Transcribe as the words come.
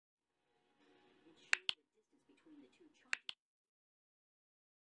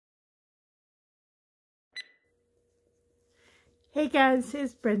Hey guys,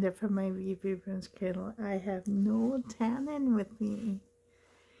 it's Brenda from my Reborn Cradle. I have Noel Tannen with me.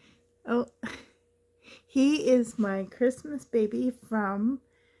 Oh, he is my Christmas baby from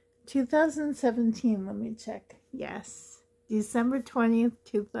 2017. Let me check. Yes, December 20th,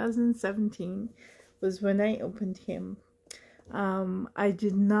 2017 was when I opened him. I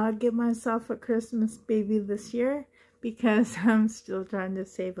did not get myself a Christmas baby this year because I'm still trying to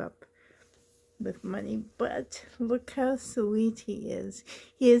save up with money, but look how sweet he is.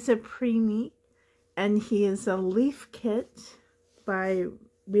 He is a preemie, and he is a leaf kit by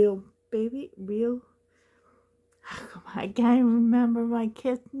Real. I can't remember my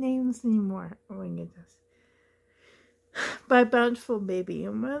kit names anymore. Oh my goodness. By Bountiful Baby.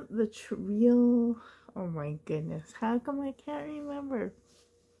 And what the real? Oh my goodness. How come I can't remember?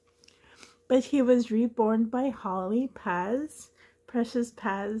 But he was reborn by Holly Paz, Precious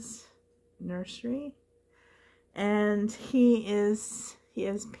Paz Nursery, and he has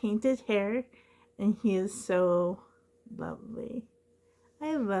painted hair, and he is so lovely.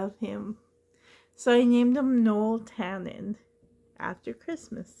 I love him. So I named him Noel Tannen after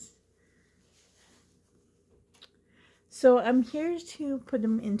Christmas. So I'm here to put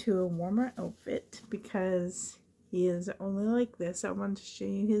him into a warmer outfit because he is only like this. I want to show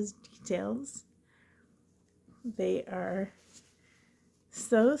you his details. They are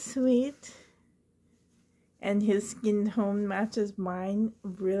so sweet, and his skin tone matches mine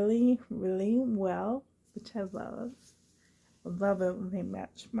really well, which I love. I love it when they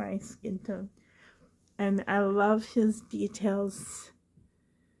match my skin tone, and I love his details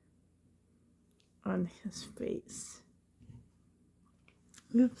on his face.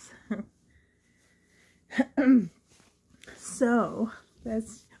 Oops. So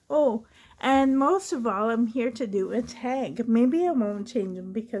that's and most of all, I'm here to do a tag. Maybe I won't change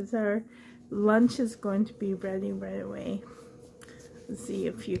them because our lunch is going to be ready right away. Let's see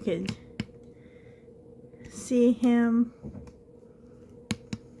if you can see him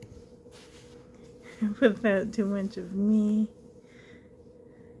without too much of me.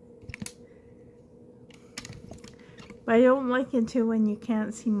 But I don't like it too when you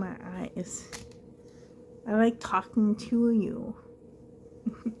can't see my eyes. I like talking to you.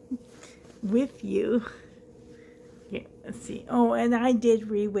 With you. Okay, let's see. Oh, and I did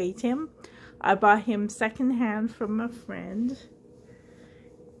reweight him. I bought him secondhand from a friend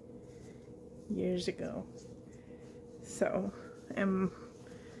years ago. So, I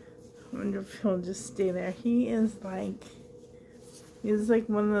wonder if he'll just stay there. He's like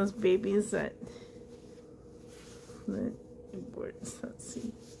one of those babies that aborts. Let's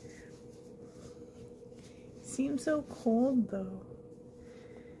see. Seems so cold though.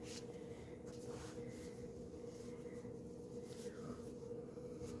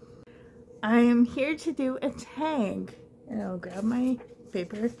 I am here to do a tag, and I'll grab my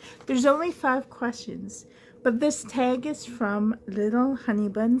paper. There's only 5 questions, but this tag is from Little Honey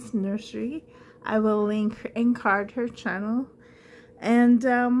Buns Nursery. I will link and card her channel, and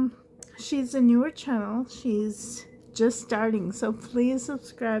she's a newer channel. She's just starting, so please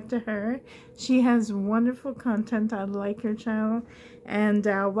subscribe to her. She has wonderful content. I like her channel, and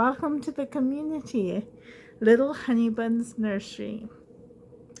welcome to the community, Little Honey Buns Nursery.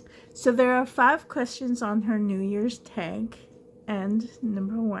 So there are 5 questions on her New Year's tag, and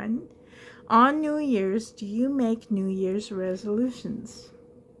number 1, on New Year's, do you make New Year's resolutions?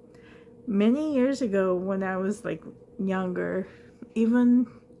 Many years ago when I was like younger, even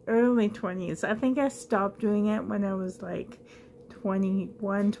early 20s, I think I stopped doing it when I was like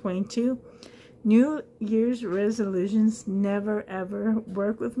 21, 22. New Year's resolutions never ever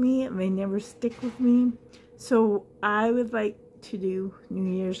work with me, and they never stick with me. So I would like to do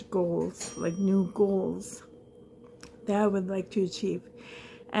New Year's goals, like new goals that I would like to achieve.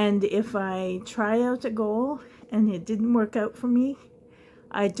 And if I try out a goal and it didn't work out for me,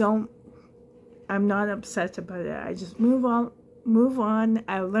 I'm not upset about it. I just move on.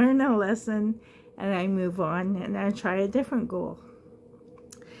 I learn a lesson and I move on, and I try a different goal.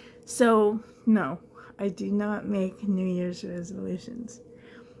 So no, I do not make New Year's resolutions.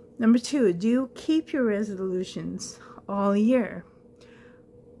 Number 2, do you keep your resolutions all year?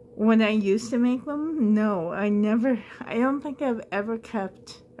 When I used to make them, no, I don't think I've ever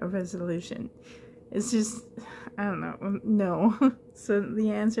kept a resolution. It's just, I don't know, no. So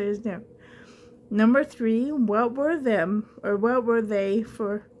the answer is no. Number 3, what were them for over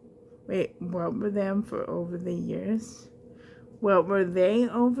the years? What were they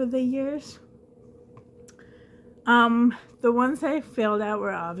over the years? The ones I failed at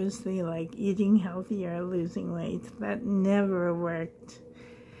were obviously like eating healthier, losing weight. That never worked.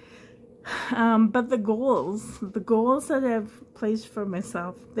 But the goals that I've placed for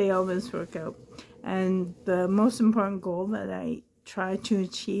myself, they always work out. And the most important goal that I try to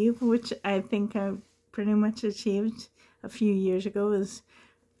achieve, which I think I've pretty much achieved a few years ago, is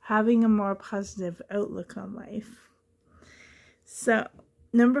having a more positive outlook on life. So,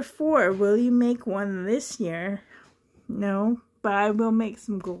 number 4, will you make one this year? No, but I will make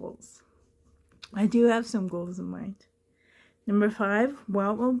some goals. I do have some goals in mind. Number 5,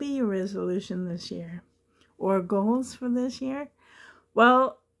 what will be your resolution this year? Or goals for this year?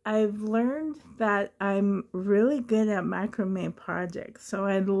 Well, I've learned that I'm really good at macrame projects, so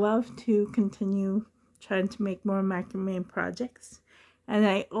I'd love to continue trying to make more macrame projects. And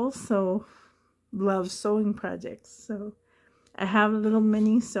I also love sewing projects, so I have a little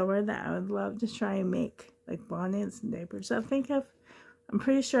mini sewer that I would love to try and make, like bonnets and diapers. I'm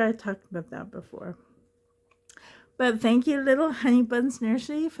pretty sure I talked about that before. But thank you, Little Honey Buns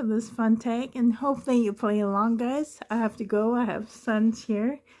Nursery, for this fun tag, and hope that you play along, guys. I have to go. I have sons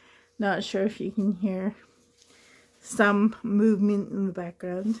here. Not sure if you can hear some movement in the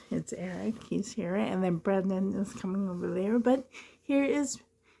background. It's Eric. He's here, and then Brendan is coming over there. But here's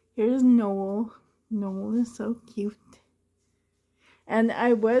Noel. Noel is so cute. And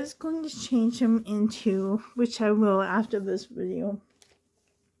I was going to change him into, which I will after this video.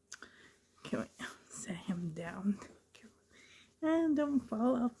 Can we set him down? And don't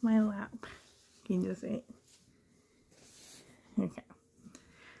fall off my lap. Can you see it? Okay.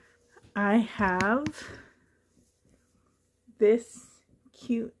 I have this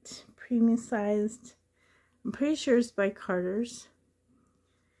cute premium sized, I'm pretty sure it's by Carter's.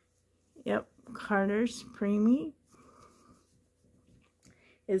 Yep, Carter's Preemie.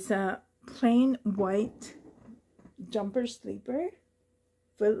 It's a plain white jumper sleeper,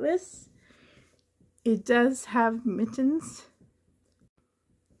 footless. It does have mittens,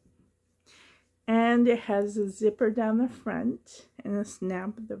 and it has a zipper down the front and a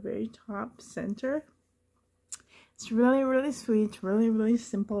snap at the very top center. It's really, really sweet, really, really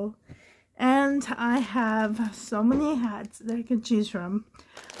simple. And I have so many hats that I can choose from,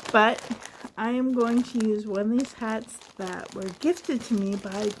 but I am going to use one of these hats that were gifted to me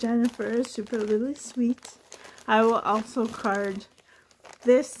by Jennifer, super really sweet. I will also card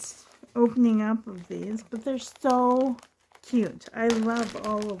this opening up of these, but they're so cute. I love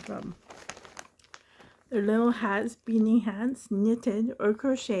all of them. They're little hats, beanie hats, knitted or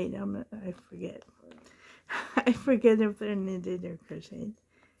crocheted. I forget. I forget if they're knitted or crocheted.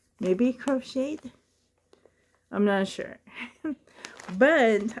 Maybe crocheted? I'm not sure.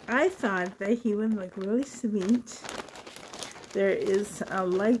 But I thought that he would look really sweet. There is a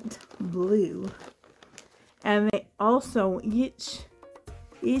light blue. And they also,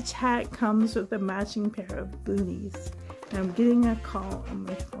 each hat comes with a matching pair of booties. And I'm getting a call on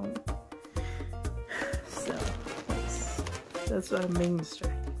my phone. So, that's what I'm being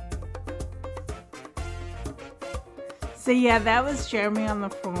distracted. So yeah, that was Jeremy on the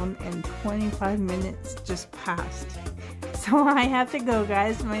phone, and 25 minutes just passed. So I have to go,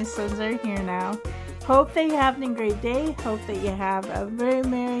 guys. My sons are here now. Hope that you're having a great day. Hope that you have a very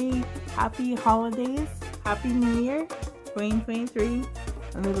merry, happy holidays. Happy New Year, 2023.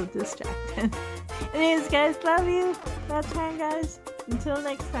 A little distracted. Anyways, guys, love you. That's time, guys. Until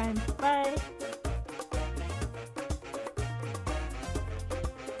next time. Bye.